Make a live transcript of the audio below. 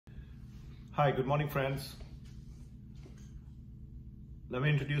Hi, good morning friends. Let me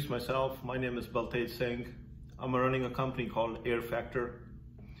introduce myself. My name is Baltej Singh. I'm running a company called Air Factor.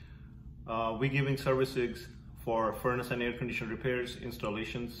 We're giving services for furnace and air conditioner repairs,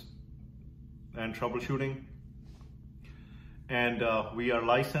 installations, and troubleshooting. And we are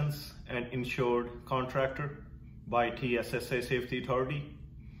licensed and insured contractor by TSSA Safety Authority.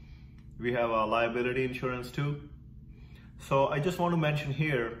 We have a liability insurance too. So I just want to mention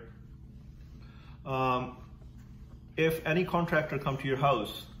here, if any contractor come to your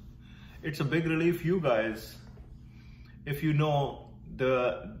house, it's a big relief you guys if you know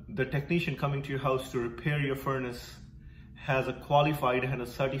the technician coming to your house to repair your furnace has a qualified and a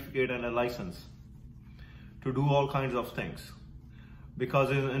certificate and a license to do all kinds of things.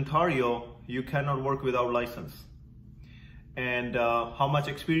 Because in Ontario, you cannot work without license. And how much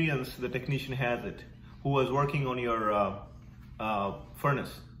experience the technician has it, who was working on your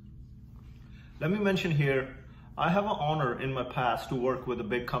furnace. Let me mention here, I have an honor in my past to work with the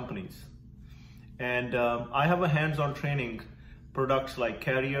big companies. And I have a hands-on training products like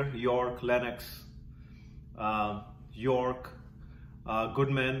Carrier, York, Lennox, York,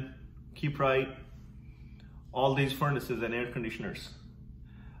 Goodman, Keep Right, all these furnaces and air conditioners.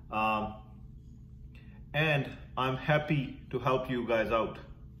 And I'm happy to help you guys out.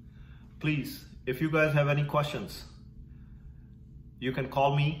 Please, if you guys have any questions, you can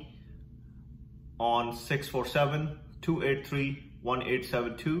call me on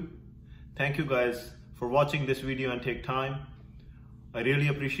 647-283-1872. Thank you guys for watching this video and take time. I really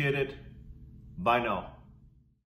appreciate it. Bye now.